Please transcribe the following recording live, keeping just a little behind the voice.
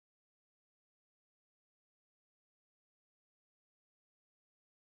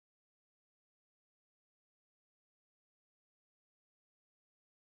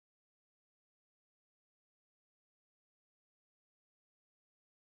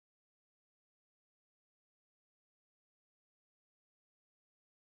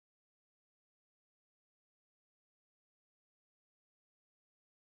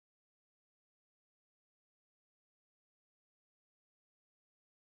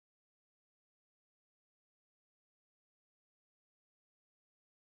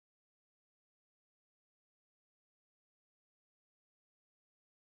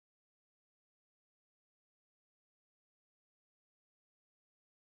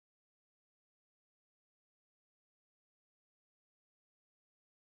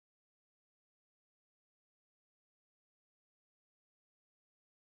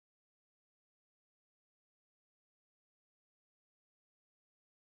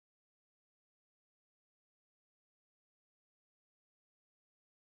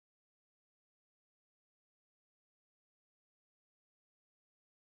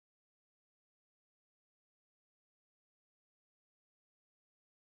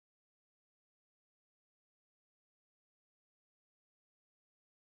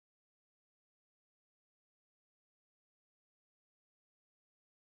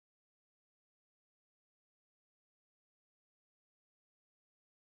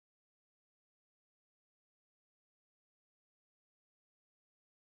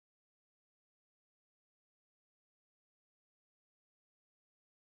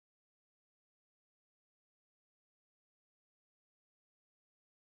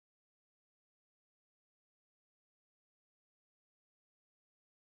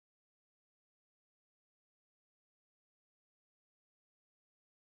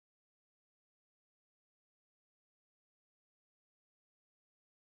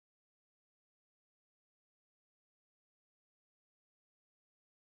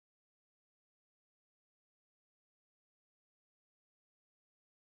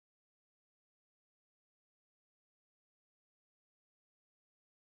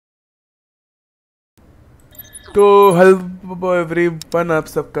तो hello everyone, आप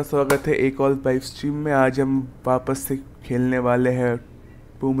सबका स्वागत है एक और लाइव स्ट्रीम में। आज हम वापस से खेलने वाले हैं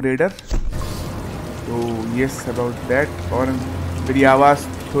टूम रेडर। तो यस अबाउट दैट। और मेरी आवाज़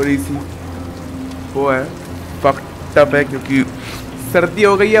थोड़ी सी वो है, फक्ड अप है क्योंकि सर्दी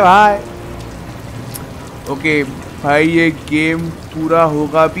हो गई है भाई। ओके भाई, ये गेम पूरा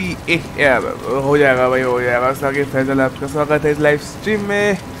होगा भी हो जाएगा भाई, हो जाएगा। साकिब फैजल, आपका स्वागत है इस लाइव स्ट्रीम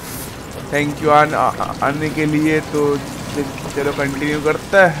में। थैंक यू आने के लिए। तो चलो कंटिन्यू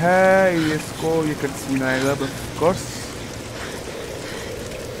करता है इसको। ये कट सीन आएगा of course.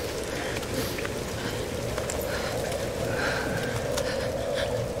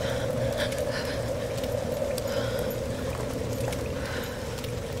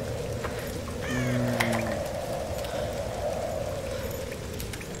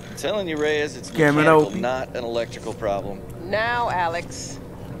 Telling you, Reyes, it's Camera mechanical, open. not an electrical problem. Now, Alex.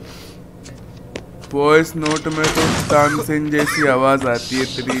 Voice note में तो तानसेन जैसी आवाज आती है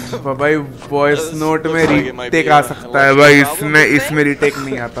तेरी भाई। वॉइस नोट में रीटेक आ सकता है भाई, इसमें रीटेक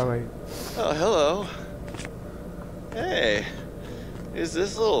नहीं आता भाई। Oh, hello. Hey, is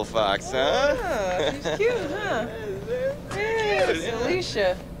this little fox, huh? She's cute, huh? Yeah, it's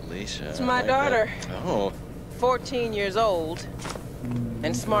Alicia. Alicia. It's my daughter. Oh. 14 years old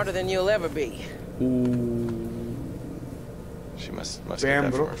and smarter than you'll ever be. She must Damn, get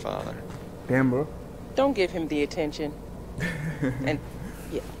that bro. from her father. Damn bro. Don't give him the attention. And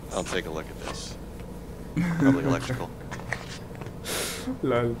yeah. I'll take a look at this. Probably electrical.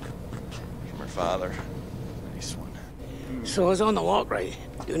 Lol. From her father. Nice one. So I was on the lock, right?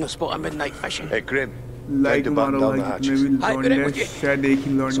 Doing a spot of midnight fishing. Hey, Grim. Like Take the button मारो down भाई, the जितने भी Hi, लौंडे Greg, शायद एक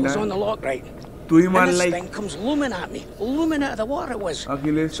ही So I was लौंडा on है। the lock, right? तू ही मान And this like thing comes looming at me. Looming out of the water it was.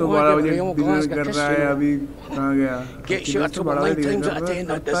 Akhilesh तो So I 12 give it बजे a real डिनर glance, कर got रहा है। this अभी कहाँ गया? Get shot अखिलेश तो to 12 9 बजे times डिनर out of कर 10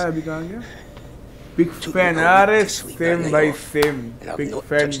 रहा है। at पता है this. अभी कहाँ गया? Big Took fan, me all अरे night to sleep same that भाई night off. Same. And I've big not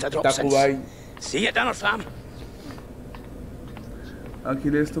fan touched a drop टाकू since. भाई। See you at dinner, fam.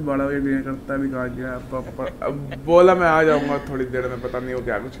 Akhilesh तो 12 बजे डिनर करता है, अभी कहाँ गया? अब बोला मैं आ जाऊंगा थोड़ी देर में, पता नहीं वो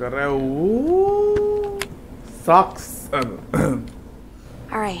क्या कुछ कर रहा है। Socks.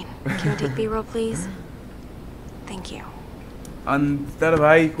 All right, can we take B-roll, please? Thank you. अंतर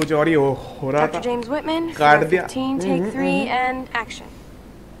भाई कुछ और ही हो रहा Dr. था। James Whitman, काट floor दिया। 15, take 3, and action.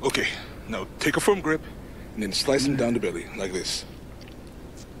 Okay, now take a firm grip and then slice him down the belly like this.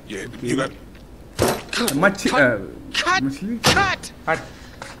 Yeah, you got. मच्छली Cut! हट।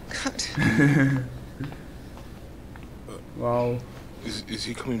 Cut! Wow. Is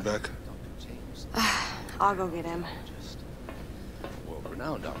he coming back? I'll go get him.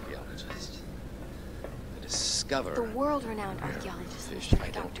 World-renowned archaeologist. The discoverer. The world-renowned archaeologist, Fish Mr.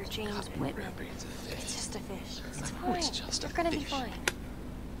 idol. Dr. James Cutting Whitman. brains of fish. It's just a fish. It's No, it's fine. just a You're gonna be fish. fine.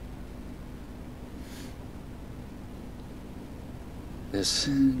 This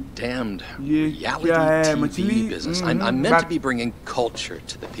damned ये reality क्या है? TV मछली? business. I'm meant to be bringing culture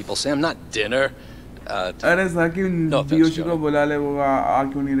to the people, Sam, not dinner. अरे Saqib No offense, BOC को Johnny. बुला ले, वो आ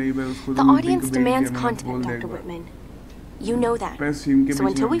क्यों नहीं रही भाई? उसको The तो audience link भेज demands दिया, मैंने content, बोल Dr. देगा। Whitman. You know that. मैं स्ट्रीम के So बीच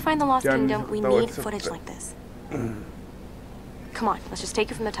until में we find the Lost क्या नहीं Kingdom, we सकता, need WhatsApp footage पे। like this. Come on, let's just take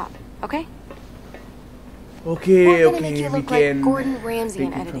it from the top, okay? Okay, We're gonna okay, make you we look like can Gordon Ramsay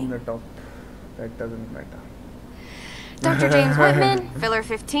in take it from editing. the top. That doesn't matter. Dr. James Whitman, filler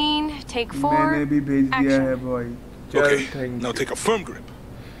 15, take 4. मैंने भी भेज दिया action. है भाई। चल, Okay, thank now you। take a firm grip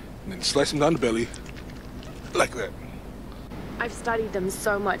and then slice him down the belly like that. I've studied them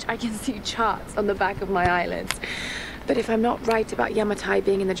so much, I can see charts on the back of my eyelids. But if I'm not right about Yamatai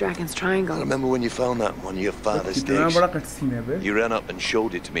being in the Dragon's Triangle... I remember when you found that one of your father's कितना digs. बड़ा cut scene है बे? You ran up and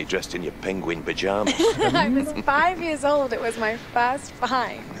showed it to me dressed in your penguin pajamas. I was 5 years old, it was my first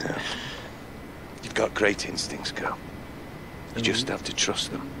find. You've got great instincts, girl. You just have to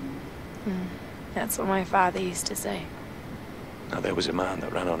trust them. That's what my father used to say. Now, there was a man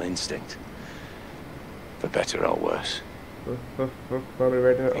that ran on instinct. For better or worse. For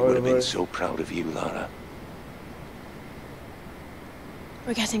better He or would have been worse. so proud of you, Lara.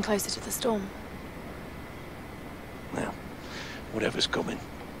 We're getting closer to the storm. Now, whatever's coming,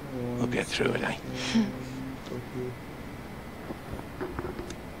 we'll get through it, eh?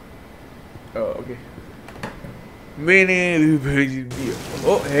 Oh, okay. मैंने भी भेज दिया।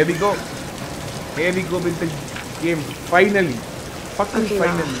 Oh, here we go. Here we go with the game. Finally. Fucking Okay,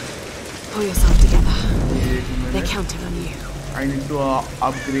 finally. Pull yourself together. एक They're minute. counting on you. I need to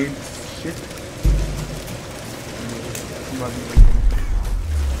upgrade shit. बाद में करते हैं।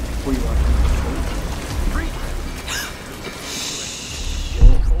 कोई बात नहीं।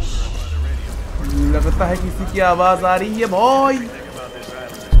 लगता है किसी की आवाज आ रही है भाई।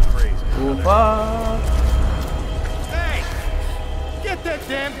 ओफा Get that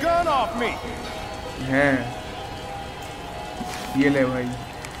damn gun off me. है ये ले भाई।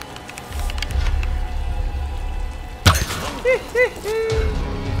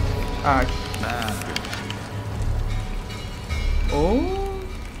 आज ओ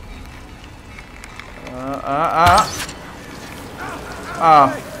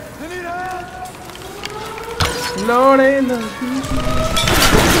लोड़े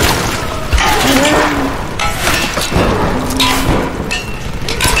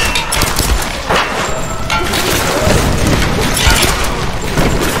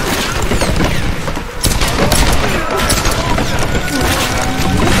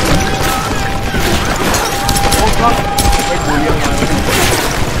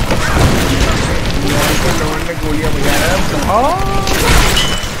गोलियां बजा रहा है।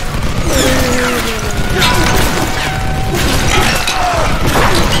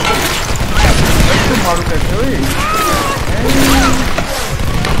 मारू कैसे हुई?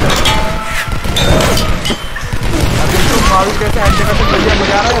 अभी तो मारू कैसे हर जगह से गोलियां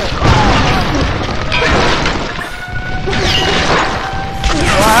बजा रहा है।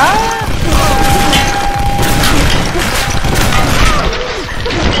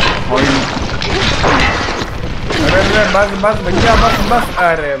 अरे बस भैया बस।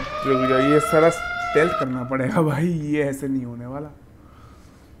 अरे रुक जाओ, ये सारा स्टेल्थ करना पड़ेगा भाई, ये ऐसे नहीं होने वाला।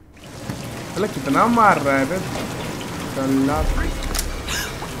 अरे कितना मार रहा है अल्लाह।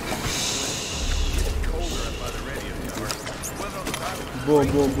 वो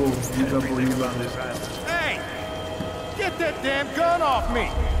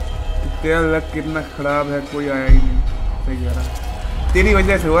तेरा लक कितना खराब है, कोई आया ही नहीं। सही कह रहा, तेरी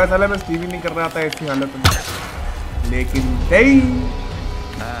वजह से हुआ साला, मैं टीवी नहीं कर रहा था ऐसी हालत में। लेकिन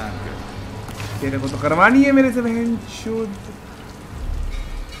तेरे को तो करवानी है मेरे से बहन चोद।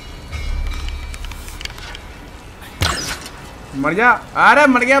 मर जा। अरे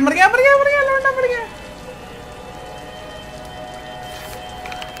मर गया लौंडा मर गया।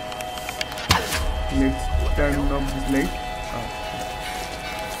 Let's turn off this light.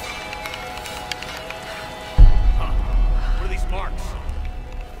 What are these marks?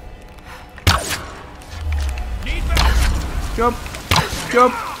 चुप।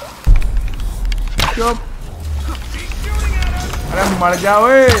 अरे मर जाओ।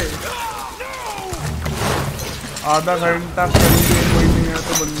 आधा घंटा करेंगे, कोई नहीं है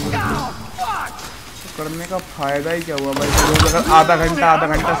तो बंद तो करने का फायदा ही क्या हुआ भाई। तो अगर आधा घंटा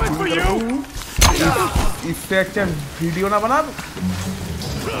स्ट्रीम करूँ, इससे अच्छा वीडियो ना बना दो।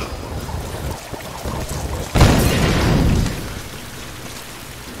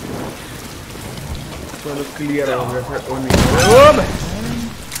 चलो क्लियर हो गया फिर।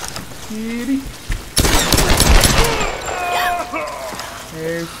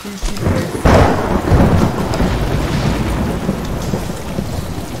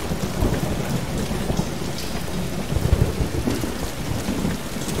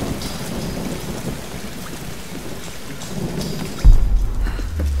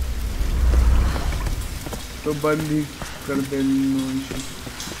 तो बंद ही कर दे।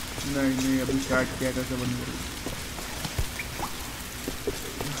 नहीं अभी स्टार्ट किया, कैसे बंद करूँ?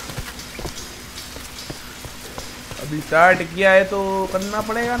 अभी स्टार्ट किया है तो करना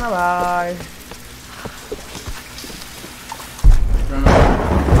पड़ेगा ना भाई।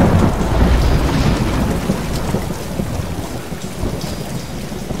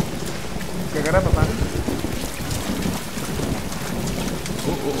 क्या कर रहा है पता नहीं।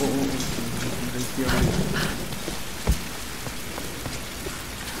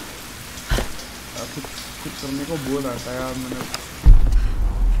 कुछ करने को बोल रहा था यार मैंने।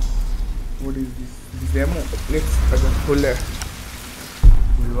 What is this demo? Let's अगर फुल है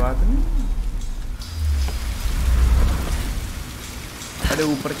कोई बात नहीं। अरे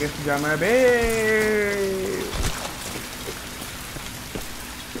ऊपर कैसे जाना है बे?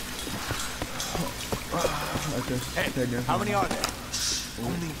 Hey, how many are there?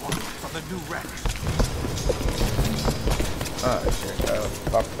 Only one from the new wreck.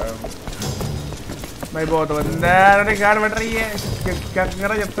 भाई बहुत अंदर। अरे गाड़ बैठ रही है। क्या कर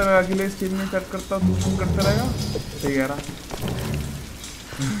रहा है? जब तक मैं अखिलेश टीम में चेक करता हूँ तू करते रहेगा। सही कह रहा।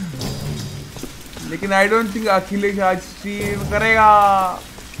 लेकिन आई डोंट थिंक अखिलेश आज स्ट्रीम करेगा।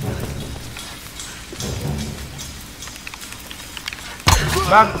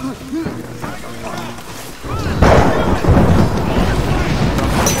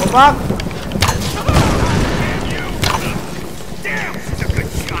 भाग।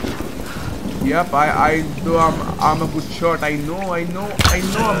 Yep, I know I'm a good shot. I know I'm a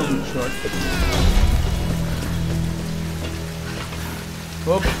good shot.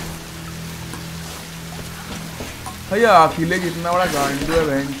 Hope. भाई अकेले कितना बड़ा गांडू है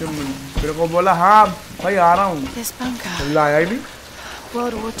बहन चो, मेरे को बोला हाँ भाई आ रहा हूँ, This bunker. लाया ही नहीं।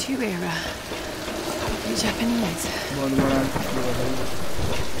 World War II era. Probably Japanese. बहुत बड़ा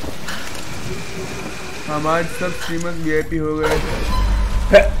हमारे सब श्रीमंत वीआईपी हो गए।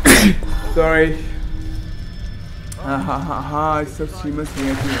 सॉरी। हाँ सब श्रीमंत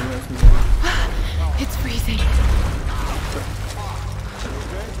वीआईपी हो गए। It's freezing.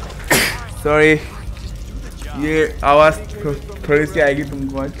 सॉरी, ये आवाज थोड़ी सी आएगी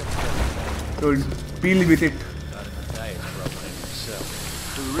तुमको आज, तो डील विद इट।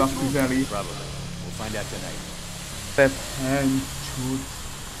 काफी सारी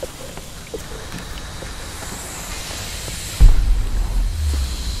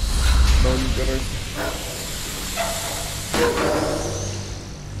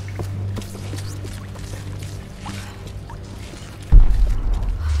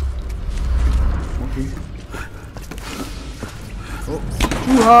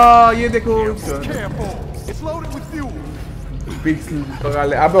हाँ ये देखो पिक्सल लगा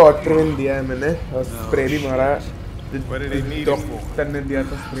ले। अबे ऑटोरेन दिया है मैंने और स्प्रे भी मारा, डॉक्टर ने दिया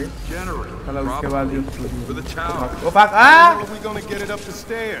था स्प्रे, चला उसके बाद ये ओ फक आ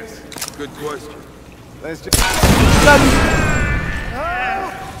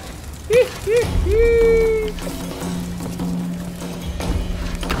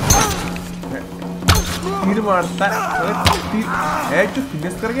तीर मारता है जो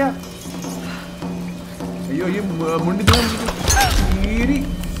फिनिश कर गया। अयो ये मुंडी दो तीरी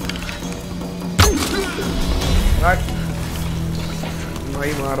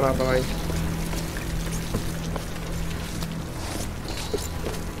भाई मार रहा था भाई।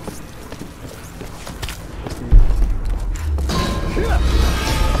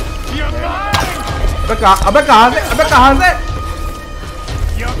 अबे कहाँ से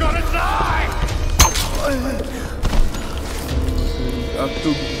अब तो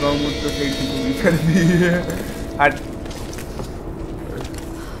गाँव में तो सही चीज़ कर दी है। हट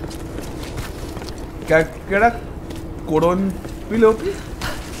क्या कोरोन P low please.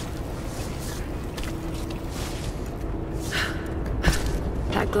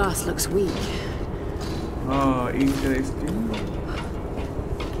 That glass looks weak. हाँ interesting.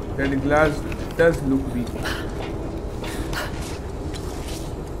 That glass does look weak.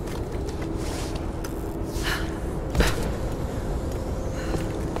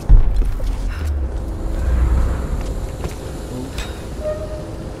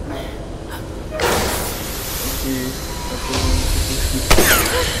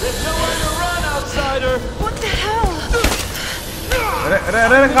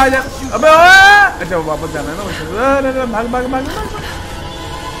 अरे खा जा। अबे अच्छा वापस जाना है ना वैसे। अरे भाग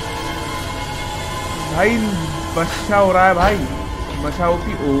भाई, बच्चा हो रहा है भाई, बचाओ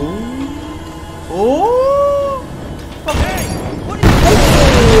की। ओ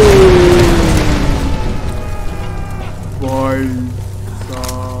भाई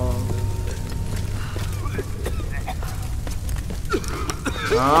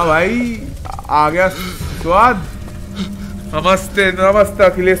हाँ भाई आ गया स्वाद। नमस्ते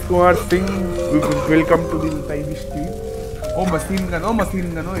Akhilesh Kumar Singh, welcome to the time stream. O machine gun O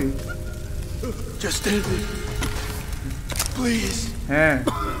Just end it. Please. हैं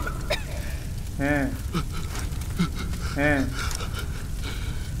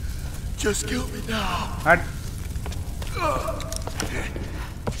Just kill me now. हट।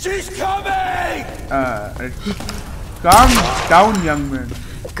 She's coming. Calm down young man.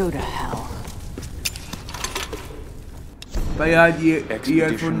 Go to hell. भाई आज ये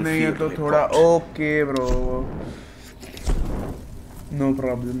ईयरफोन नहीं है तो थोड़ा okay bro. No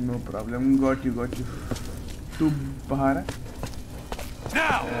problem got you तू बाहर है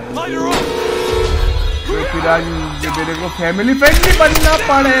तो फिर आज मेरे को फैमिली फ्रेंडली बनना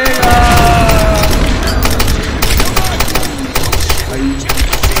पड़ेगा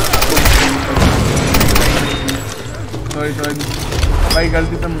सॉरी भाई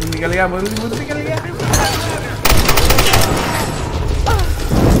गलती से निकल गया मुझे निकल गया।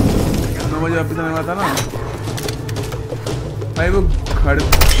 मुझे वापस आने वाला था ना भाई, वो घर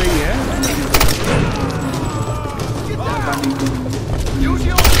पे ही है।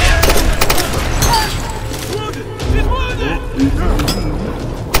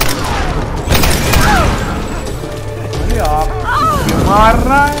 अरे आप मार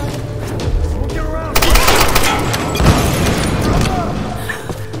रहा है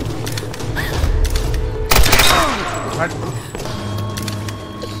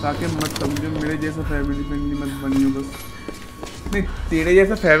ताकि मत समझो मेरे जैसा फैमिली फ्रेंडली मत बनियो बस। नहीं तेरे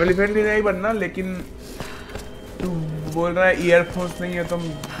जैसा फैमिली फ्रेंडली नहीं बनना, लेकिन तू बोल रहा है ईयरफोन्स नहीं है तो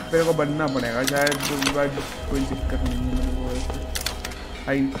मेरे को बनना पड़ेगा शायद, तो बाद कोई दिक्कत नहीं है मेरे को।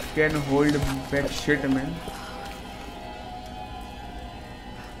 I can hold back shit man.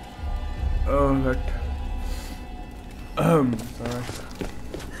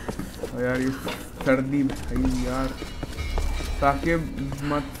 यार ये सर्दी भाई यार, ताकि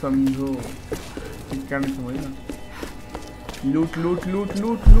मत समझो, क्या नहीं समझना। लूट लूट लूट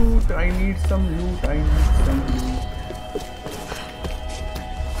लूट लूट, आई नीड सम लूट, आई नीड सम लूट।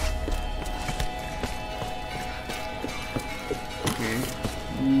 ओके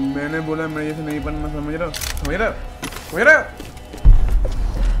मैंने बोला मैं जैसे नहीं बनना, समझ रहा समझ रहा समझ रहा।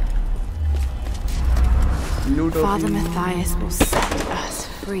 लूट Father Matthias will set us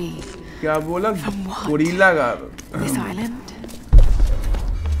free. क्या बोला? गोरिल्ला का This island?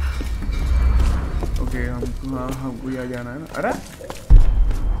 ओके हमको यहाँ जाना है ना। अरे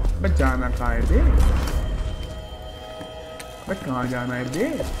बस जाना कहाँ है बे? बस कहाँ जाना है बे?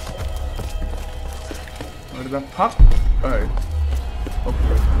 What the fuck?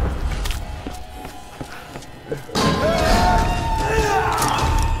 ओके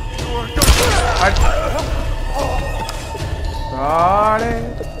सारे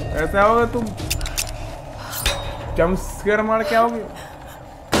ऐसा होगा तुम जंप स्केयर मार के आओगे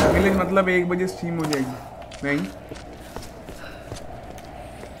अगले, मतलब 1 बजे स्ट्रीम हो जाएगी। नहीं,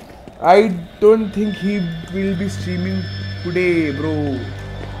 I don't think he will be streaming today bro.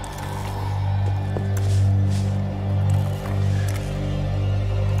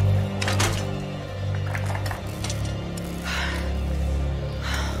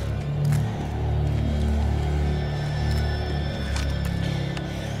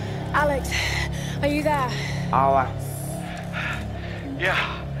 Alex, are you there? Alex, Yeah.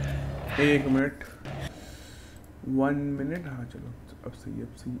 1 minute 1 minute. हाँ चलो अब सही,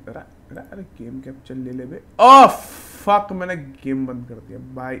 अब सही। अरे अरे अरे गेम कैप्चर ले ले बे। ओह फक, मैंने गेम बंद कर दिया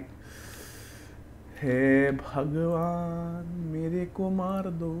भाई। हे भगवान मेरे को मार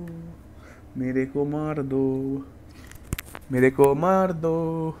दो, मेरे को मार दो, मेरे को मार दो।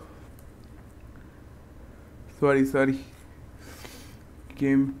 सॉरी सॉरी,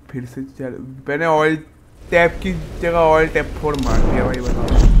 गेम फिर से चल। मैंने ऑल टैप की जगह ऑल टैप 4 मार दिया भाई,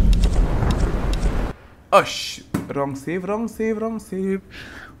 बताओ। अश wrong save, wrong save, wrong save,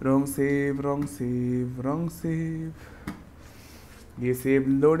 wrong save, wrong save, wrong save. ये सेव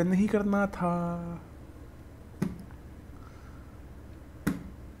लोड नहीं करना था।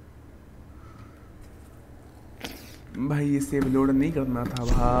 भाई ये सेव लोड नहीं करना था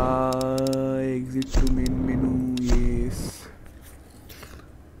भाई। Exit to main menu, yes.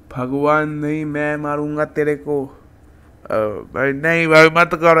 भगवान नहीं, मैं मारूंगा तेरे को। भाई नहीं भाई मत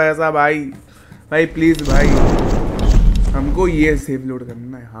करो ऐसा भाई, भाई प्लीज भाई। हमको ये सेव लोड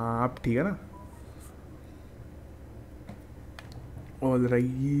करना है। हाँ आप ठीक है ना? All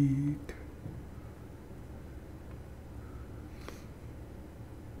right.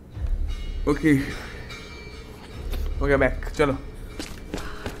 Okay okay back चलो।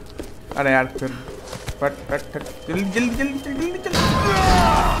 अरे यार फिर फट फट फट, जल्दी जल्दी जल्दी जल्दी जल्दी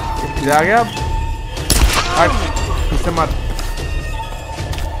जा गया। हट इससे मत।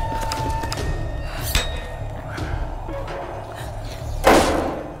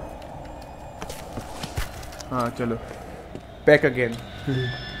 हाँ चलो back again.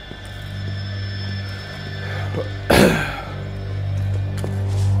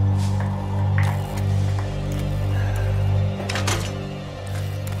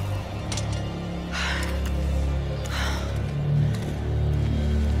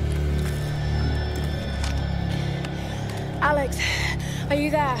 Alex, are you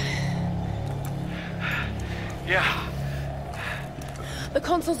there? Yeah. The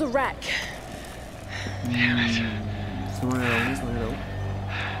console's a wreck. Damn it. समझ रहा हूँ।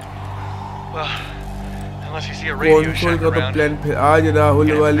 Well, unless you see a Radio कौन Shack का तो around. प्लान फिर आज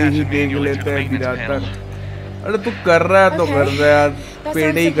राहुल वाली ही देख लेते हैं बिरादर। अरे तू कर रहा है तो कर रहा है यार,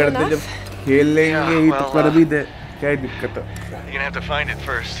 पेड़े ही करते जब खेल लेंगे ही तो कर भी दे, क्या दिक्कत है? You're gonna have to find it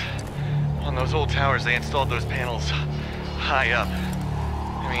first. On those old towers, they installed those panels high up.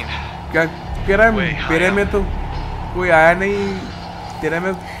 I mean, क्या कह रहा है? मेरे में तो कोई आया नहीं, तेरे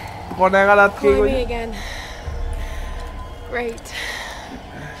में कौन आएगा रात के? Calling me again. Great.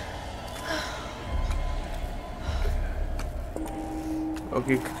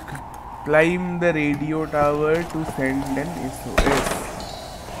 Okay, climb the radio tower to send an SOS.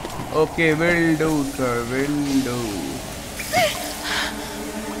 Okay, will do, sir. Will do.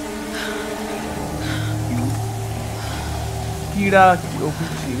 कीड़ा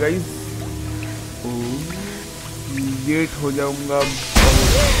ओके गाइस, लेट हो जाऊंगा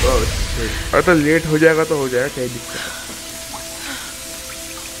बहुत। अरे तो लेट हो जाएगा तो हो जाएगा, क्या दिक्कत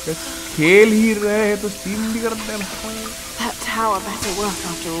है। खेल ही रहे हैं तो स्टीम भी करते हैं। That tower better work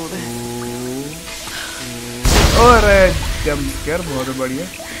after all this. और जंप स्केयर बहुत बढ़िया।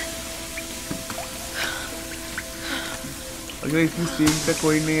 अगर इसी स्टीम पे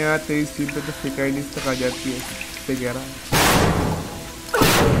कोई नहीं आया तो इस स्टीम पे तो शिकायत तक आ जाती है, इससे कह रहा है।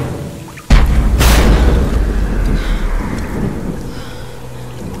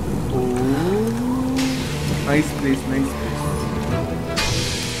 Nice place, nice place.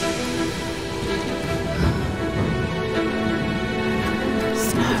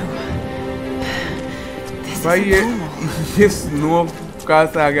 भाई ये स्नो कहाँ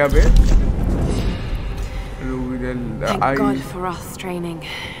से आ गया बे? Thank God for us training.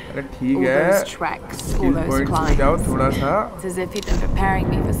 अरे ठीक All है, those treks, all those points जाओ climbs. थोड़ा सा। It's as if he'd been preparing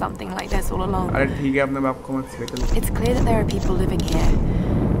me for something like this all along. अरे ठीक है, अपने बाप को मत select. It's clear that there are people living here,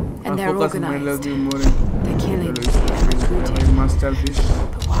 and they're organized. They're killing and recruiting. Masterpiece.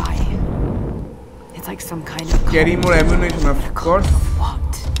 But why? It's like some kind of Carry cult. more ammunition, of course. Of what?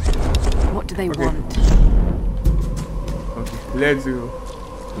 What do they Okay. want? Okay, let's go.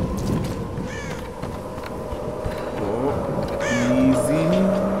 Oh, easy,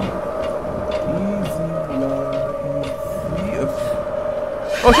 easy.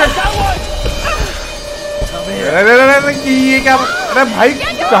 Oh shit! अरे ये क्या? अरे भाई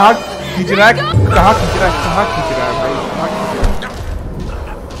कहाँ खींच रहा है? कहाँ खींच रहा है? कहाँ खींच रहा है भाई?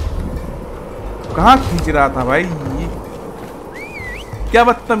 कहाँ खींच रहा था भाई? ये क्या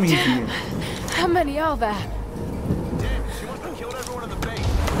बदतमीजी है? How many are there?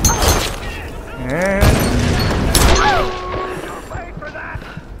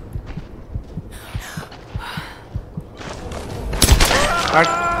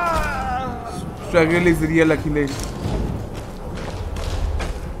 Struggle is real, Akhilesh.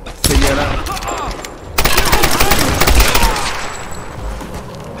 सही है ना?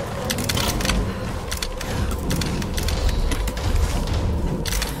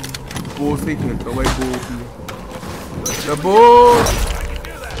 बो से खेलता हूँ भाई, बो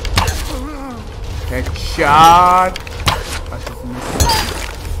headshot.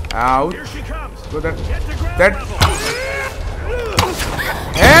 Out. So that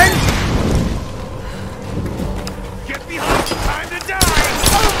and Get behind! Time to die!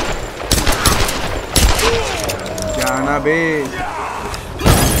 जाना बे।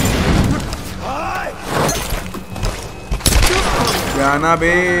 जाना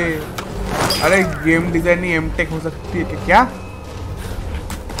बे। अरे गेम डिजाइन नहीं एमटेक हो सकती है क्या?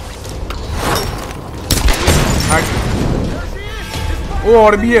 वो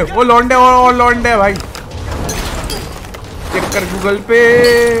और भी है, वो लॉन्ड है और लॉन्ड है भाई। चेक कर गूगल पे।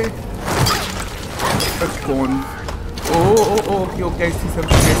 कौन? ओ ओके ओके, ऐसी सब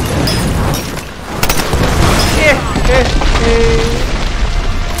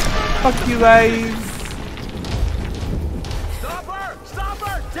fuck you guys. Stop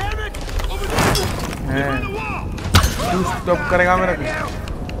her! Damn it! Over there! तू स्टॉप करेगा मेरा क्या?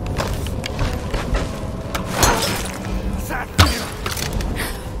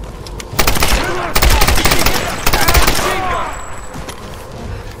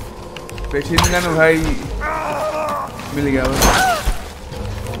 पेशीन गन भाई मिल गया बस।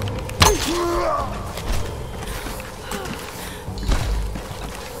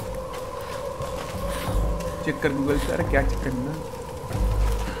 चेक कर गूगल पे। अरे क्या चेक करना?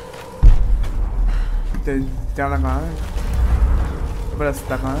 जाना कहाँ है?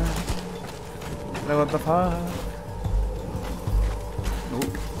 रास्ता कहाँ है? लगा तो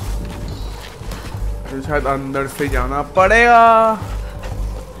शायद अंदर से जाना पड़ेगा।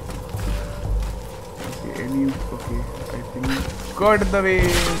 Okay, I think got the way.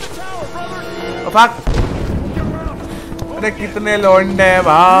 Oh fuck! अरे कितने लौंडे हैं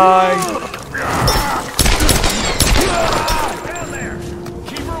भाई?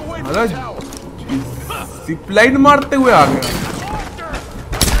 हेलो, जिपलाइन मारते हुए आ गया।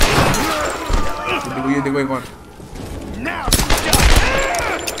 ये देखो एक और।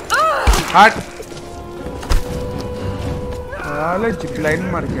 हट! अरे जिपलाइन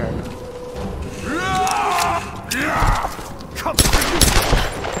मार के आया।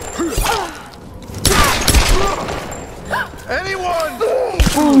 Anyone!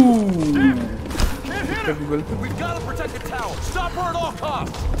 We've got to protect the tower. Stop her at all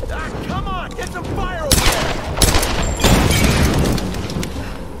costs. Come on, get some fire over there.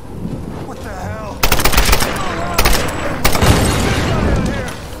 What the hell?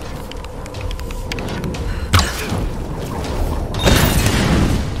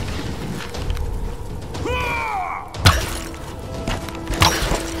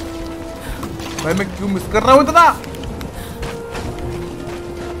 भाई मैं क्यों मिस कर रहा हूँ इतना?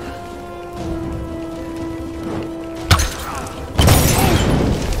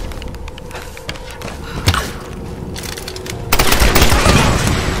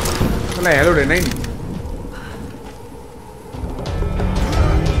 हेलो रे नहीं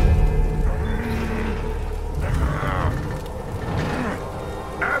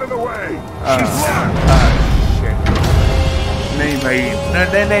नहीं भाई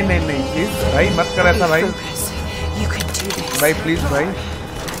नहीं प्लीज भाई मत कर ऐसा भाई भाई प्लीज भाई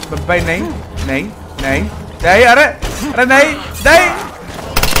भाई नहीं नहीं नहीं नहीं अरे अरे नहीं नहीं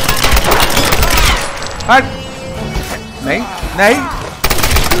हट नहीं नहीं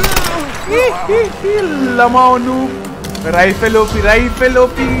लमाओनू राइफल ओपी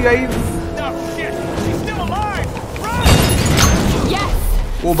गाइस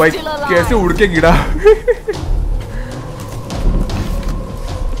ओ भाई कैसे उड़ के गिरा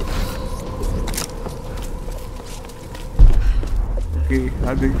Okay,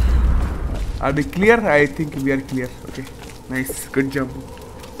 are they clear? I think we are clear. Okay, nice, good job.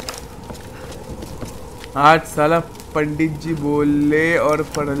 आज साला पंडित जी बोले और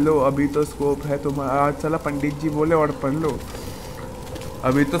पढ़ लो अभी तो स्कोप है तुम्हारा। आज साला पंडित जी बोले और पढ़ लो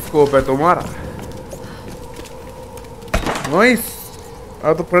अभी तो स्कोप है तुम्हारा। नाइस,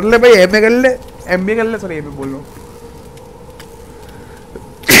 अब तो पढ़ ले भाई, एमए कर ले सॉरी एमए बोल लो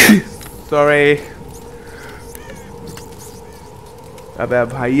सॉरी। अबे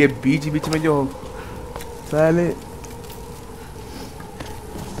भाई ये बीच में जो साले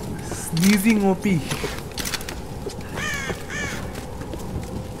स्नीजिंग ओपी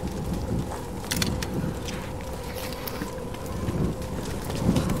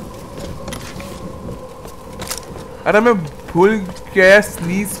अरे मैं भूल गया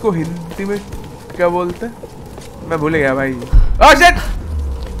स्नीज को हिंदी में क्या बोलते हैं, मैं भूल गया भाई। ओह शिट,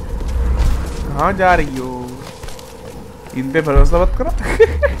 कहाँ जा रही हो? इन पे भरोसा मत करो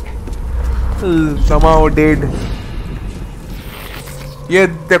समाओ डेड। ये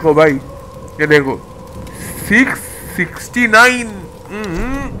देखो भाई, ये देखो 669।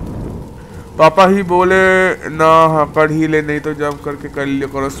 पापा ही बोले ना, हाँ कर ही ले, नहीं तो जब करके कर लियो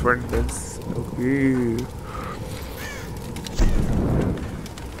करो स्वेंटेंस। ओके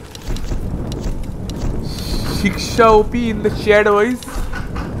शिक्षा OP in the shade voice.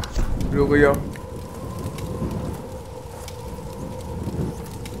 रुको जाओ,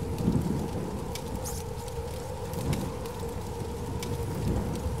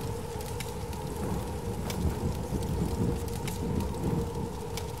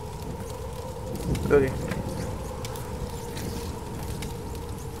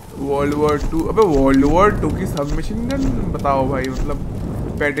 वर्ल्ड वॉर 2। अबे वर्ल्ड वॉर 2 की सबमिशन गन बताओ भाई, मतलब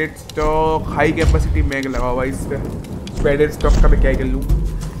padded stock high capacity mag लगाओ भाई इस पे। पैडेड स्टॉक का मैं क्या कर लूँ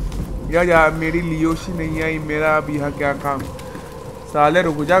यार, मेरी लियोशी नहीं आई, मेरा अब यहाँ क्या काम। साले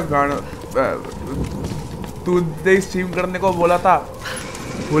रुक जा, गाना तू स्ट्रीम करने को बोला था,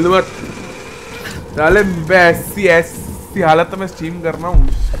 भूल मत। साले मैं ऐसी हालत में स्ट्रीम कर रहा हूँ,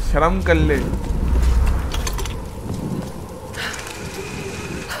 शर्म कर ले।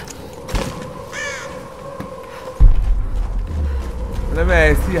 मैं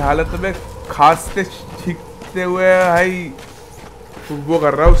ऐसी हालत में खांसते छींकते हुए भाई वो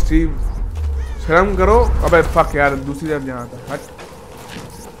कर रहा हूँ स्ट्रीम, शर्म करो। अबे फक यार, दूसरी तरफ जाना था, हट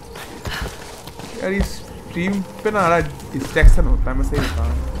यार। इस स्ट्रीम पे ना डिस्ट्रैक्शन होता है, मैं सही बता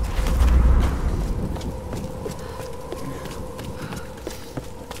रहा हूँ।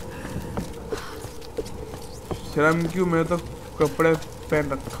 शर्म क्यों, मैं तो कपड़े पहन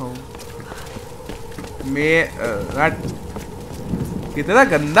रखा हूँ। मैं कितना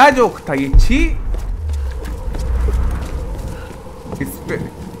गंदा जोक था ये, छी। इस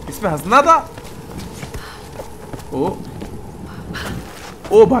पे हंसना था।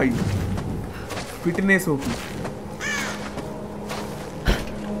 ओ भाई फिटनेस होगी।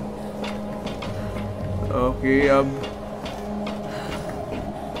 ओके अब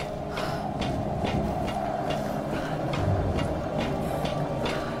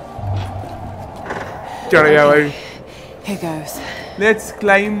चढ़ गया भाई। Here goes. Let's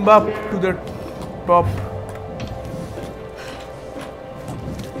climb up to the top.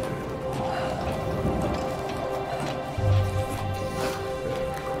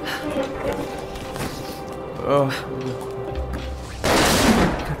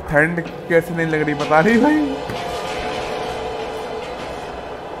 ठंड कैसे नहीं लग रही पता नहीं भाई।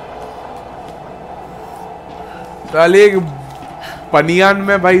 साले एक बनियान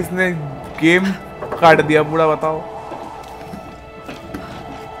में भाई इसने गेम काट दिया पूरा, बताओ।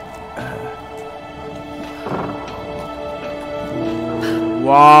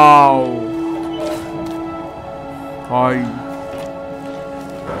 वाओ भाई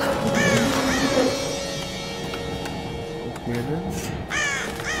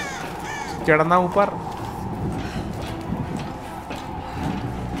चढ़ना ऊपर।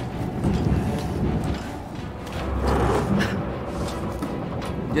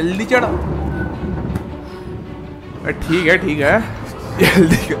 जल्दी चढ़ो। ठीक है ठीक है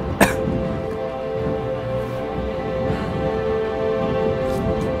जल्दी कर।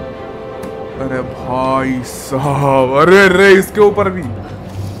 अरे भाई साहब, अरे अरे इसके ऊपर भी।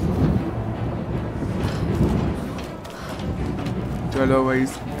 चलो भाई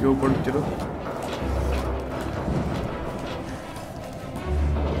इसके ऊपर चलो।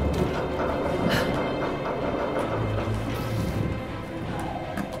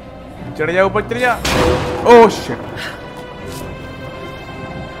 चढ़ जा ऊपर, चढ़ जा। ओह शिट,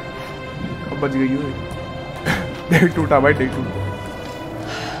 अब बच गई हो। डेक टूटा भाई, डेक टूटा।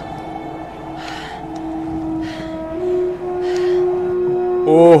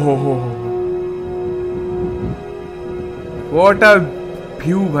 ओहो हो, व्हाट अ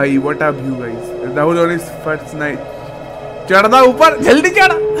व्यू भाई, what a view guys. Rahul on his first night. चढ़ना ऊपर, जल्दी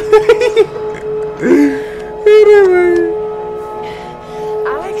चढ़। अरे भाई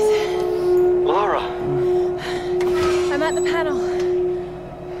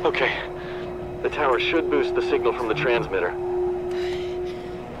Okay, the tower should boost the signal from the transmitter.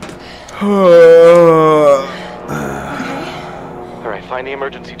 Alright, find the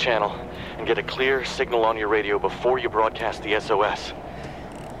emergency channel and get a clear signal on your radio before you broadcast the SOS.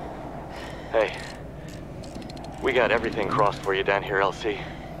 Hey, we got everything crossed for you down here, LC.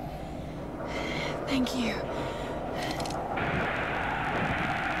 Thank you.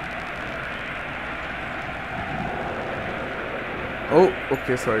 Oh,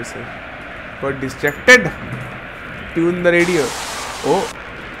 okay, sorry, sir. Got distracted. Tune the radio. Oh.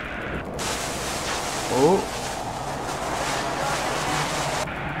 Oh.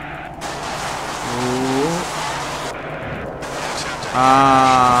 Oh.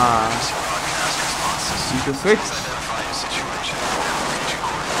 Ah. Need to switch.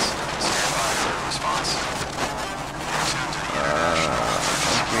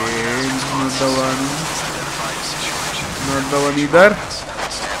 Okay, not the one. Not the one either.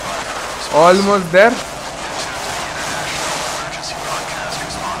 Almost there.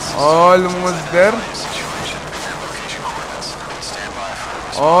 Almost there.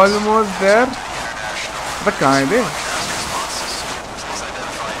 Almost there. अरे कहाँ है ये?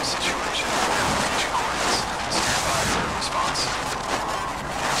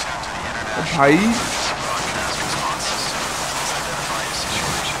 भाई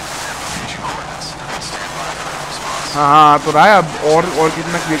हाँ तो रहा है अब। और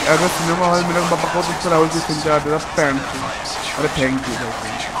कितना अगर सिनेमा हॉल मेरे पापा को तो राहुल की फिल्म चला देता पैंट। अरे थैंक यू भाई।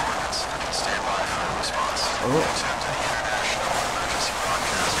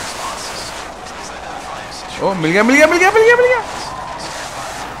 ओ मिल गया मिल गया मिल गया मिल गया मिल गया।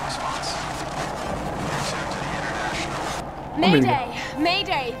 Mayday!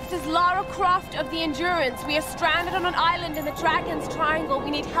 Mayday! This is Lara Croft of the Endurance. We are stranded on an island in the Dragon's Triangle.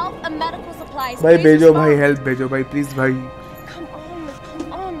 We need help and medical supplies. भाई भेजो भाई, हेल्प भेजो भाई, प्लीज भाई। Come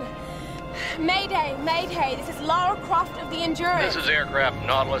on. Mayday! Mayday! This is Lara Croft of the Endurance. This is aircraft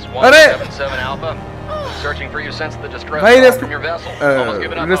Nautilus 177 Alpha. Searching for you since the distress call from your vessel. Almost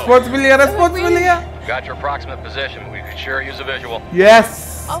given up. Response मिल गया। Got your approximate position. We could sure use a visual. Yes.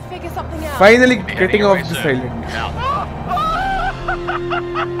 I'll figure something out. Finally getting off this island.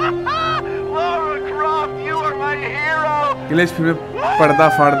 Lara Croft, you are my hero. किलेश फिर पर्दा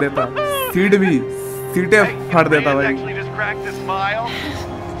फाड़ देता, सीटें फाड़ देता भाई।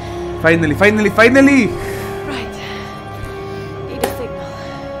 Finally. Right. Need a signal.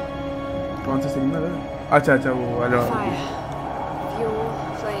 कौन सा सिग्नल है? अच्छा वो वाला। Fire. Fuel.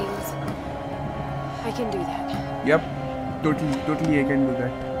 Flames. I can do that. Yep. Totally I can do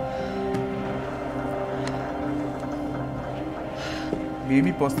that.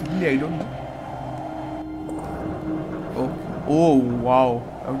 Maybe, possibly, I don't know. Oh wow.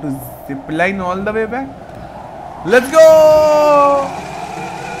 I have to zip line all the way back. Let's go!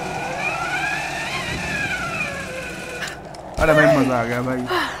 अरे भाई मजा आ गया भाई।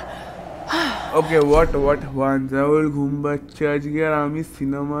 Okay what one Rahul ঘুম পাচ্ছে আজকে আর আমি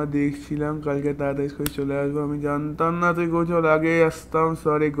cinema দেখছিলাম কালকে তাড়াতাড়ি করে চলে আসবো আমি জানতাম না তুই গোছল আগে আসতাম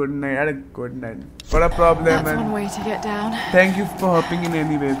সরি গুড নাইট अरे गुड नाइट बड़ा प्रॉब्लम है thank you for hopping in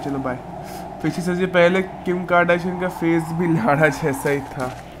anyway चलो बाय पीछे से पहले किम कार्दाशियन का फेस भी लाड़ा जैसा ही था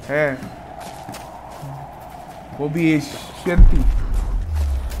है वो भी एशियन थी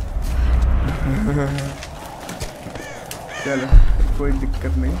चलो कोई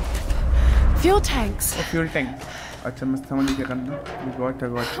दिक्कत नहीं Fuel tanks. Fuel tank. अच्छा मैं समझ क्या करना. Got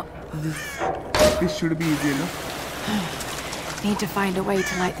it. This should be easy enough. Need to find a way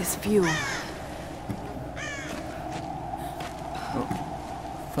to light this fuel.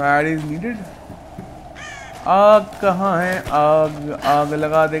 Fire is needed. आग कहाँ है? आग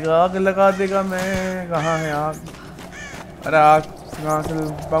लगा देगा मैं. कहाँ है आग? अरे आग कहाँ से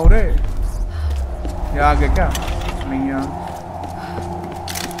पाऊँ रे? ये आग है क्या? नहीं आग.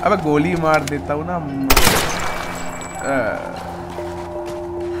 अबे गोली मार देता हूँ ना.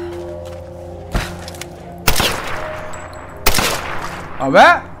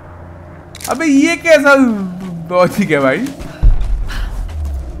 अबे ये कैसा लॉजिक है भाई?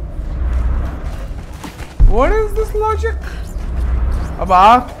 What is this logic? अब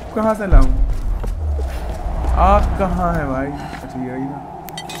आग कहाँ से लाऊं? आग कहाँ है भाई? अच्छा यही ना.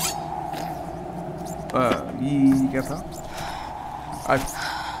 ये क्या था? अच्छा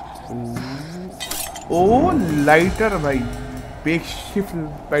ओ लाइटर भाई. मेकशिफ्ट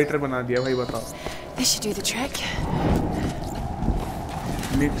लाइटर बना दिया भाई. बताओ. This should do the trick.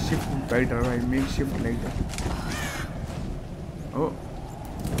 Makeshift lighter भाई. Makeshift lighter. O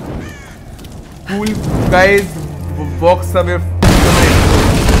cool guys, walks away.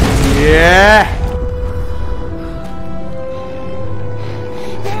 Yeah.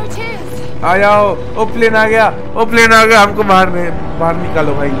 There it is. आ जाओ. ओ प्लेन आ गया. हमको बाहर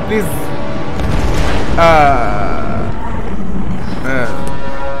निकालो भाई प्लीज.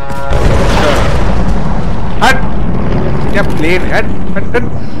 हट. क्या प्लेन है? हट.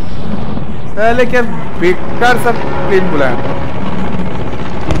 पहले क्या बेकार सब प्लेन बुलाया.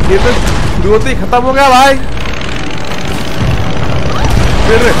 ये तो शुरू ही खत्म हो गया भाई.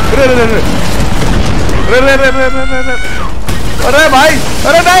 अरे भाई. अरे नहीं. अरे नहीं. अरे भाई.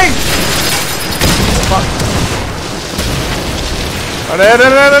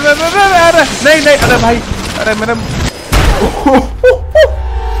 अरे मेरा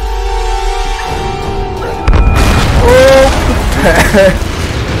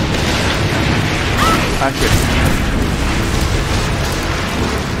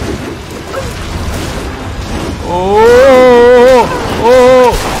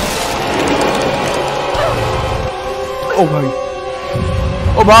ओ भाई.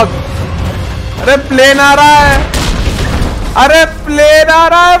 ओ भाग. अरे प्लेन आ रहा है.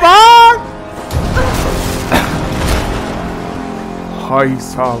 भाग. हाय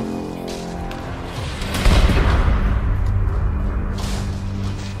साहब.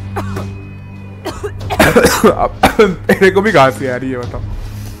 मेरे को भी घांसी आ रही है. बताओ.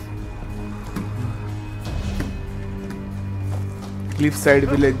 Cliff side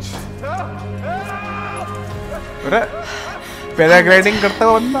village. अरे पैराग्लाइडिंग करता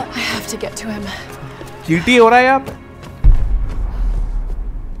हुआ बंदा. I have to get to him. चीटी हो रहा है यहाँ पे.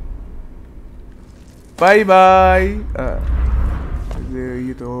 Bye bye.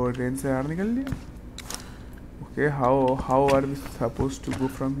 ये तो ट्रेन से बाहर निकल लिया. Okay how are we supposed to go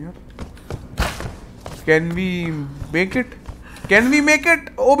from here? Can we make it?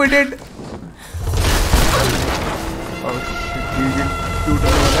 O V did.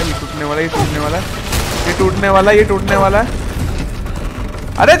 ये टूटने वाला है.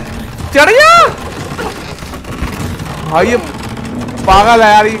 अरे चढ़ गया भाई. ये पागल है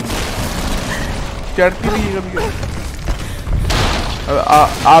यार. चढ़ती नहीं है कभी.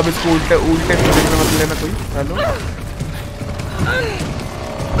 आप इसको उल्टे सीधे में मत लेना कोई. हेलो.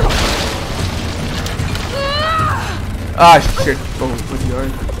 शिट. बहुत बढ़िया.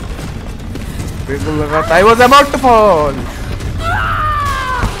 बिल्कुल लगा. I was about to fall.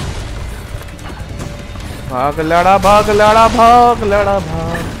 भाग लड़ा भाग.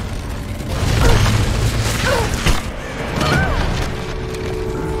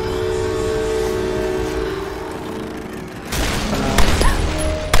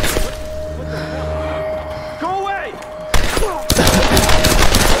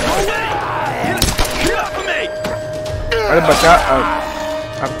 अरे बचा.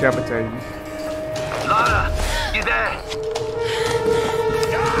 अब क्या बचाएगी?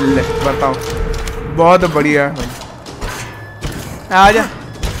 ले बताओ. बहुत बढ़िया. आजा.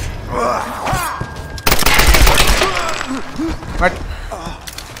 हट.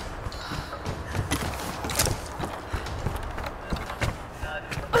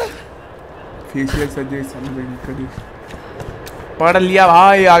 फेशियल सर्जरी पढ़ लिया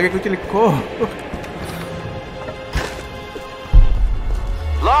भाई. आगे कुछ लिखो.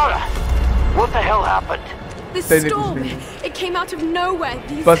 Lara, what the hell happened? This storm, it came out of nowhere.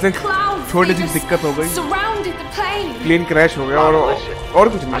 These clouds, छोटी सी दिक्कत हो गई. surrounded the plane. Plane crash हो गया और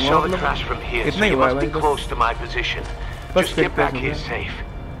कुछ नहीं. I saw the crash from here, so you must be close to my position. Just get back here safe.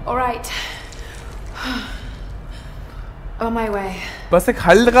 All right. On my way. बस एक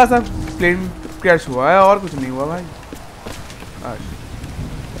हल्का सा प्लेन क्रैश हुआ है और कुछ नहीं हुआ भाई।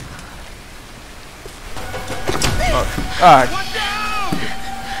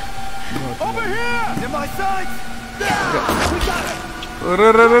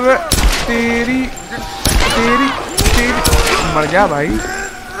 तेरी तेरी तेरी मर जा भाई।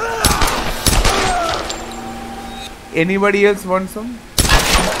 Anybody else want some?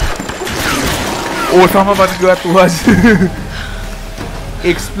 Osama बन गया तू आज।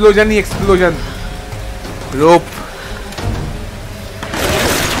 एक्सप्लोजन ही एक्सप्लोजन। रोप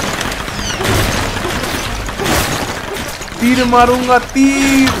तीर मारूंगा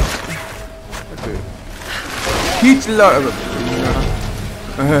तीर। खींच ला। ओ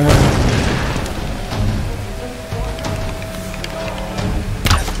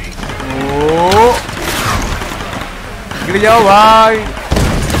गिर जाओ भाई।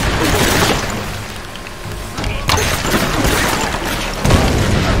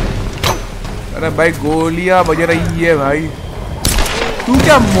 अरे भाई गोलियां बज रही है भाई। तू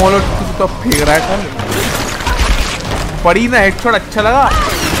क्या मोलोटोव तो फेंक रहा है कल? पड़ी ना हेडशॉट अच्छा लगा।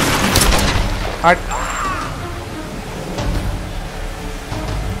 हट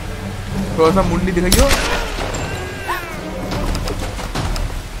थोड़ा सा मुंडी दिखाइयो।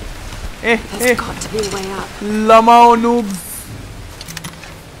 लमाओ noobs.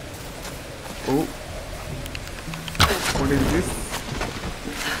 Oh, what is this?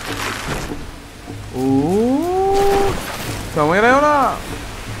 Oh, समझ रहे हो ना?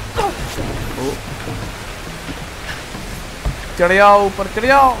 Oh, चढ़ जाओ ऊपर चढ़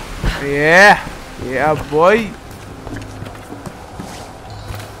जाओ। Yeah boy।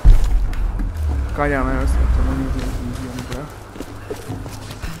 कहाँ जाना है वैसे?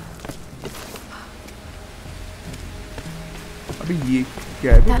 अभी ये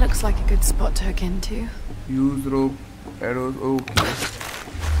क्या है? That looks like a good spot to hook into. Use rope, arrows. Okay.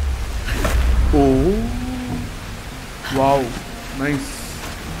 Oh, wow, nice.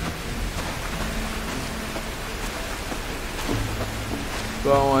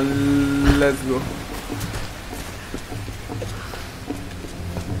 Come on, let's go.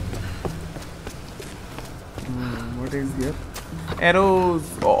 What is here? Arrows.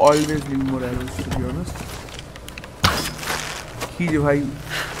 Always need more arrows, to be honest. खींच भाई।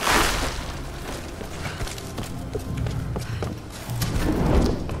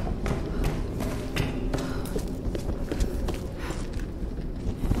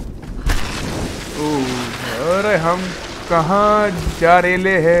 अरे हम कहाँ जा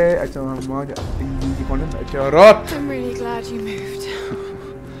रहे हैं? अच्छा हम वहाँ जा। अच्छा rock. I'm really glad you moved.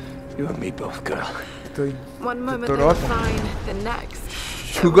 You and me both, girl. One moment they were fine, the next.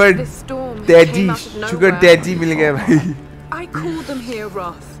 Sugar daddy, sugar daddy मिल गया भाई। I called them here,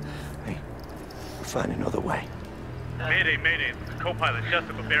 Roth. Hey, we'll find another way. Mayday, mayday. This is co-pilot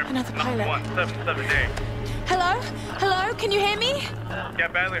Jessica Bear. Another pilot. 177A. Hello? Hello? Can you hear me? Yeah,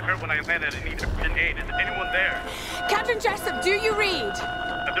 badly hurt when I landed and needed aid. Is anyone there? Captain Jessup, do you read?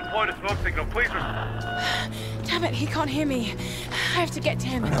 I've deployed a smoke signal. Please. Damn it, he can't hear me. I have to get to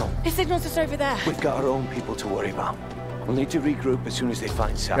him. No. His signal's just over there. We've got our own people to worry about. We'll need to regroup as soon as they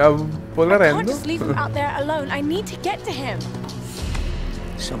find Sam. I can't just leave him out there alone. I need to get to him.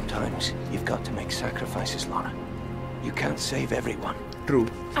 Sometimes you've got to make sacrifices, Lana. You can't save everyone. True.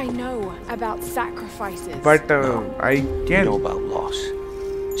 I know about sacrifices. But I You can. know about loss.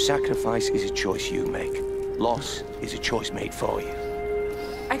 Sacrifice is a choice you make. Loss is a choice made for you.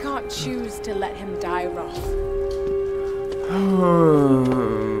 I can't choose to let him die, Roth.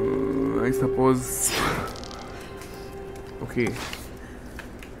 I suppose. Okay.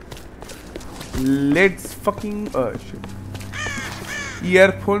 Let's fucking shit.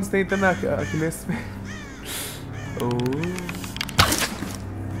 Earphones नहीं था ना क्या अखिलेश में? Oh.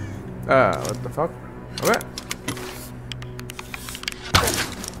 What the fuck?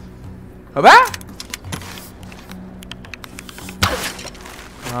 अबे?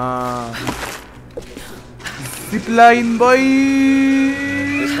 Zipline boy.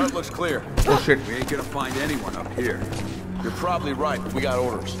 This hut looks clear. Oh shit. We ain't gonna find anyone up here. You're probably right, but we got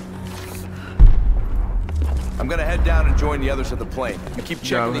orders. I'm gonna head down and join the others at the plane. You keep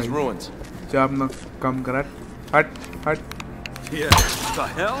checking these ruins. Job na kam karat. Hut. Yeah. What the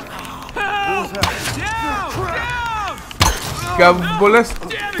hell? Help! Down! क्या बोला?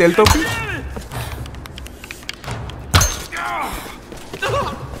 तेल तो P?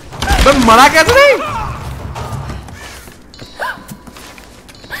 बस मरा कैसे नहीं?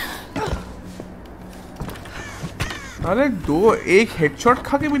 अरे एक हेडशॉट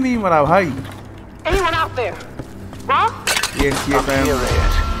खा के भी नहीं मरा भाई। Anyone out there? Roth? Yes, I am.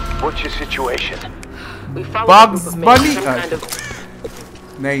 What's your situation? We followed Bugs a group of men Bunny? to some kind of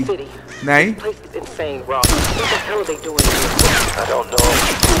नहीं city. नहीं This place is insane, Ross. What the hell are they doing here? I don't know,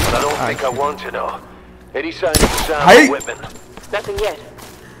 but I don't think I want to know. Any sign of Sam Hey! or Whitman? Nothing yet.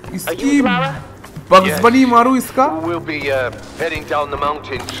 Are इसकी you Clara? Bugs Yes. Bunny मारू इसका We'll be heading down the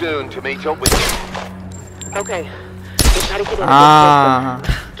mountain soon to meet up with you. Okay. We'll try to get in. हाँ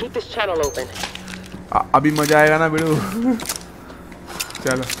Keep this channel open. अभी मजा आएगा ना बिड़ू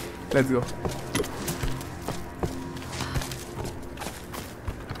चलो let's go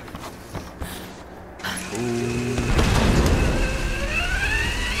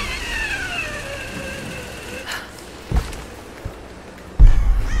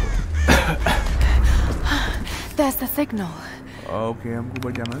There's the signal. Okay हमको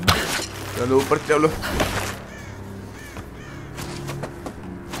ऊपर जाना है चलो ऊपर चलो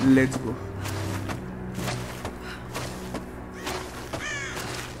लेट्स गो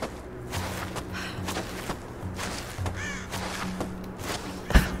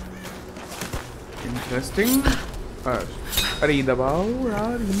इंटरेस्टिंग अरे ये दबाओ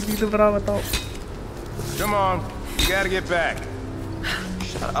यार हिंदी तो बड़ा बताओ Come on, you gotta get back.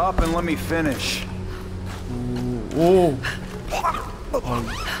 Shut up and let me finish. Oh.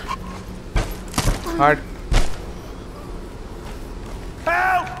 Hard.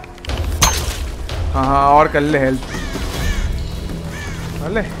 हाँ हाँ और कर ले हेल्प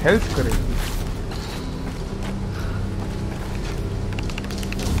अरे हेल्प करेगी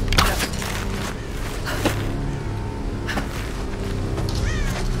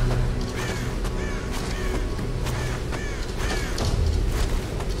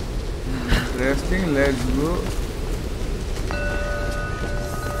इंटरेस्टिंग लेट्स गो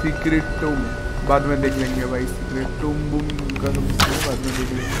सीक्रेट टूम बाद में देख लेंगे भाई सीक्रेट टूम बूम का तो बाद में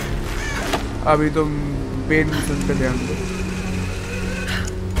देख लेंगे अभी तो पेन मिशन पे ध्यान दो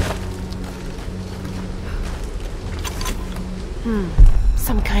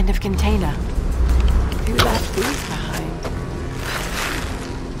Some kind of container. Who left these behind?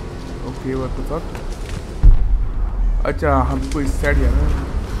 Okay what the fuck अच्छा हमको इस साइड जाना है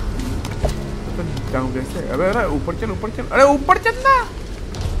तो जाऊँ कैसे अबे अरे ऊपर चल अरे ऊपर चलना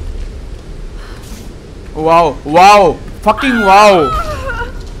wow wow fucking wow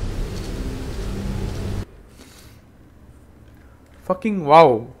fucking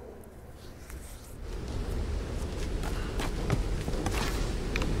wow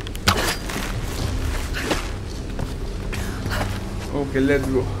okay let's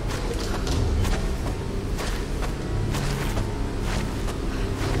go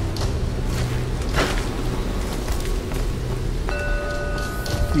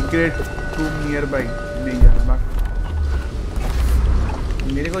secret टूम near by नहीं जाना बाकी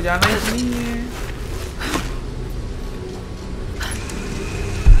मेरे को जाना ही नहीं है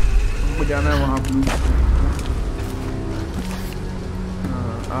हमको जाना है वहाँ ब्लू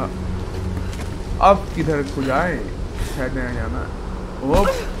अब किधर को जाए शायद यहाँ जाना ओप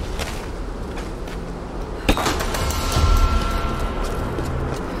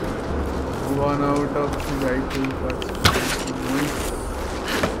वन आउट ऑफ राइफल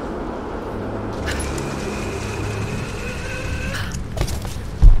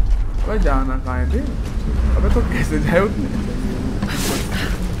पर जाना कहाँ है थे अबे तो कैसे जाए उतने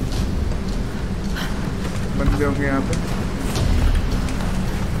बंदे होंगे यहाँ पे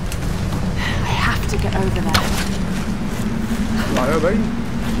I have to get over there. आया भाई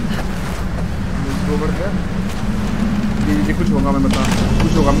ओवर there ये कुछ होगा मैं बता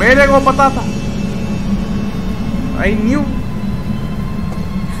कुछ होगा मेरे को पता था I knew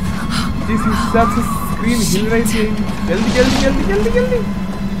जिस हिसाब से स्क्रीन हिल रही थी जल्दी जल्दी जल्दी जल्दी जल्दी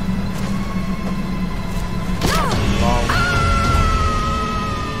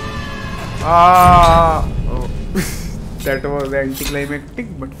oh, that was anticlimactic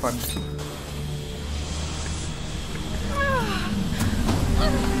but fun.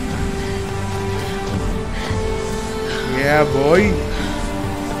 Yeah, boy.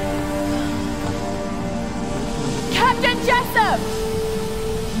 Captain Jessup!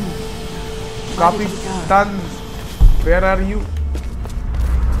 Capitan, where are you?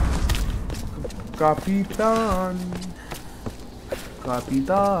 Capitan.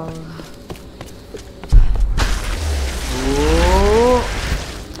 Capitan. Oh.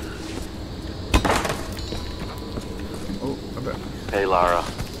 Hey, Lara.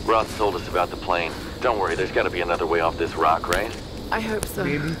 Roth told us about the plane. Don't worry, there's got to be another way off this rock, right? I hope so.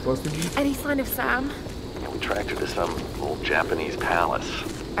 Maybe, possibly. Any sign of Sam? We tracked her to some old Japanese palace.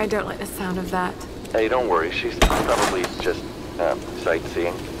 I don't like the sound of that. Hey, don't worry. She's probably just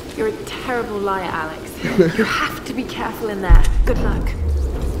sightseeing. You're a terrible liar, Alex. You have to be careful in there. Good luck.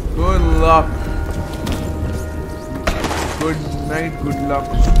 Good luck. Good night, good luck.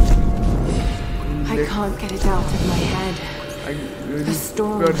 I can't get it out of my head. Really the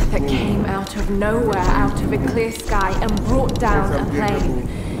storm that came out of nowhere, out of a clear sky, and brought down a plane.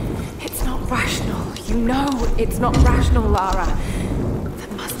 It's not rational. You know it's not rational, Lara.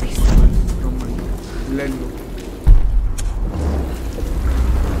 There must be some. Let's go.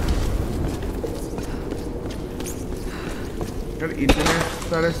 यार इतने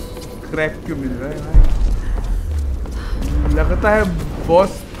सारे scrap क्यों मिल रहा है भाई? लगता है boss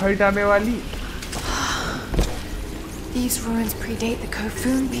fight आने वाली. These ruins predate the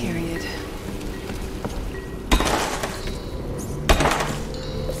Kofun period.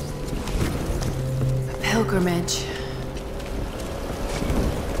 A pilgrimage.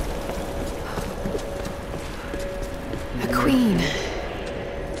 A queen.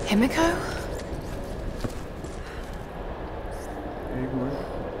 Himiko?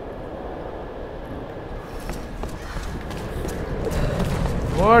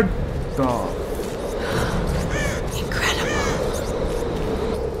 What the?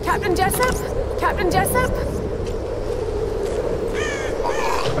 Captain Jessup? Captain Jessup?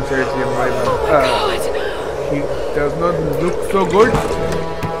 He does not look so good.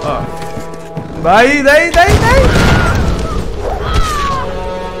 Bye.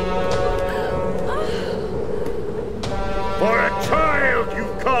 For a child,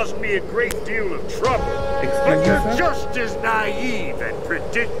 you've caused me a great deal of trouble. But you're just as naive and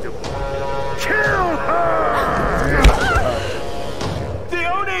predictable. Kill her! The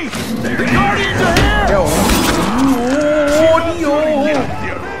Guardians are here!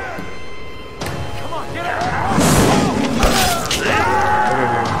 Come on, get out!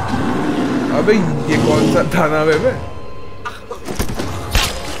 अबे ये कौन सा थाना है बे?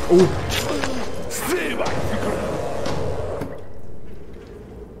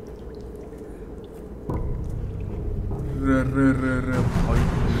 भाई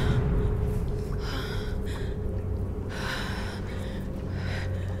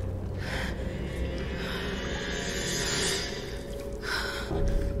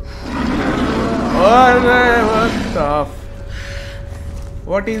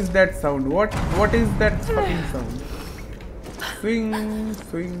What is that sound? What is that fucking sound? Swing.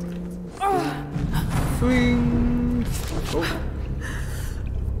 Oh.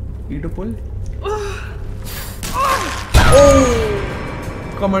 Need to pull? Oh!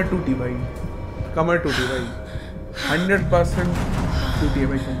 कमर टूटी भाई. 100% टूटी है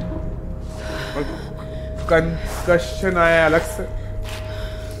भाई. और कंकशन आया अलग से.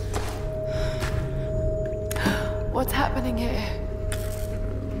 What's happening here?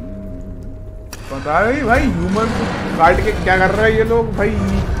 पता नहीं भाई. ह्यूमन को काट के क्या कर रहे हैं ये लोग भाई?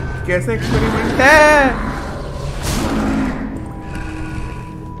 कैसे एक्सपेरिमेंट है?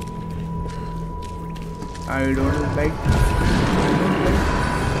 I don't like.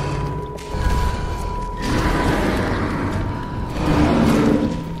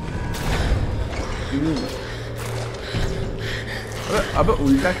 अबे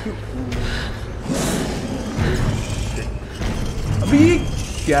उल्टा क्यों? अभी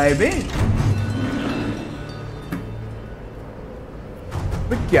क्या है बे?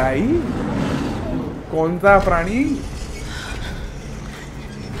 क्या ही? कौन सा प्राणी?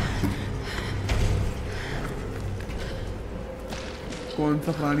 कौन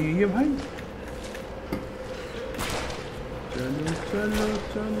सा प्राणी है ये भाई? चलो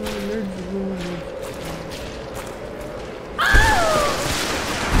लेट्स गो.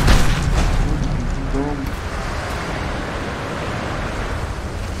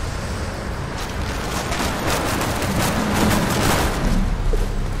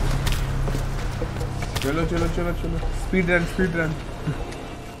 चलो speed run.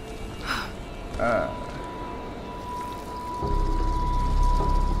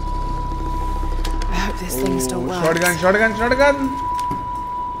 I hope this thing still works. Shotgun.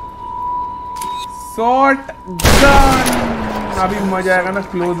 अभी मजा आएगा ना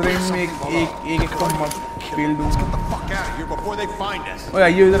क्लोज रेंज में. एक को मत फेल दूं. ओए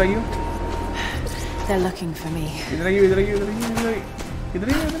आइयो इधर आइयो. They're looking for me. इधर आइयो.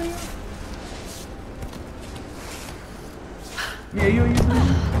 ये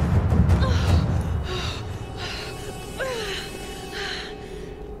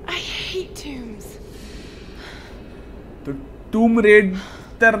I hate tombs. तो टूम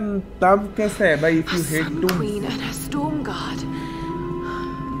रेडर तब कैसे है भाई? If you hate tombs. Queen and her storm guard.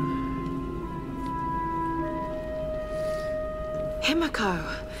 Himiko,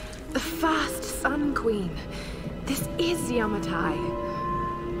 the first Sun Queen. This is Yamatai.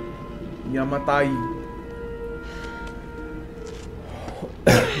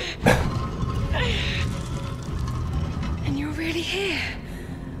 And really here.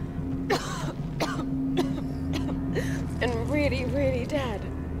 And really, really dead.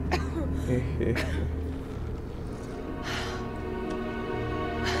 This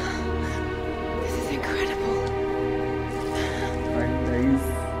is incredible.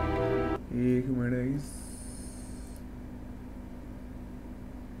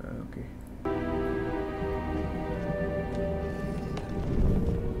 Okay.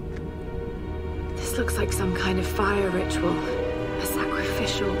 This looks like some kind of fire ritual. A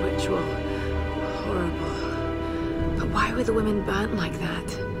sacrificial ritual. Horrible. But why were the women burnt like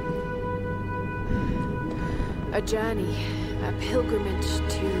that? A journey. A pilgrimage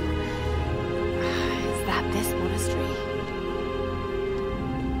to... Is that this monastery?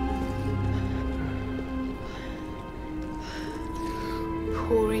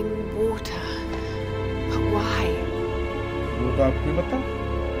 Pouring water. But why? वो तो आपको पता?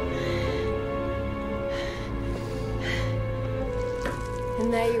 And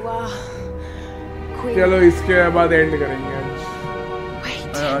there you are. Queen. चलो इसके बाद and करेंगे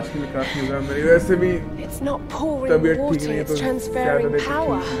आज के लिए काफी होगा मेरी वैसे भी It's not pouring water, it's transferring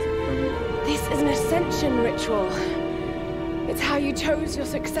power. This is an ascension ritual. It's how you chose your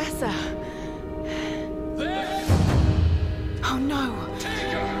successor. Oh no.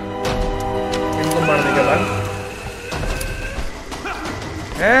 इनको मारने के बाद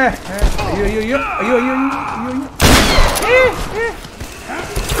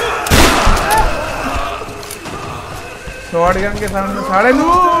शॉटगन के सामने सारे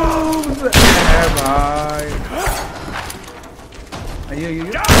नूब्स है भाई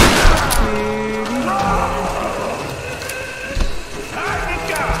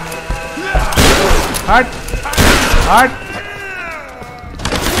हट हट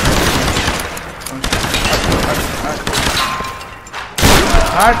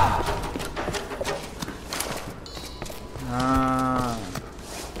हट हाँ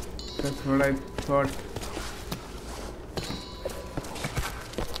that's what I thought.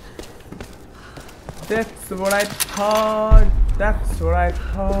 That's what I thought. That's what I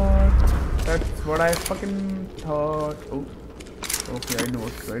thought. That's what I fucking thought. Oh, okay, I know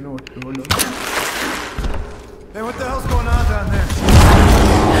what to do. No. Hey, what the hell's going on down there?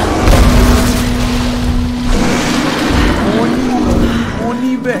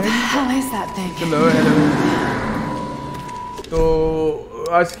 Oni बहन. What the hell is that thing? चलो तो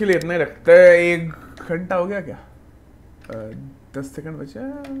आज के लिए इतना ही रखते हैं. 1 घंटा हो गया क्या? 10 सेकंड बचा.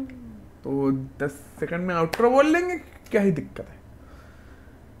 तो 10 सेकंड में आउटरो बोल लेंगे, क्या ही दिक्कत है.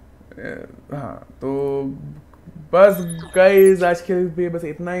 हाँ तो बस गाइस आज के लिए बस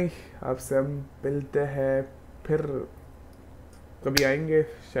इतना ही. आपसे हम मिलते हैं फिर कभी आएंगे,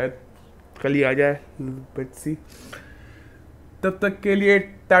 शायद कल ही आ जाए. Let's see. तब तक के लिए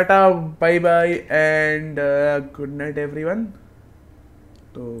tata bye bye and good night everyone.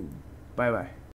 तो बाय बाय.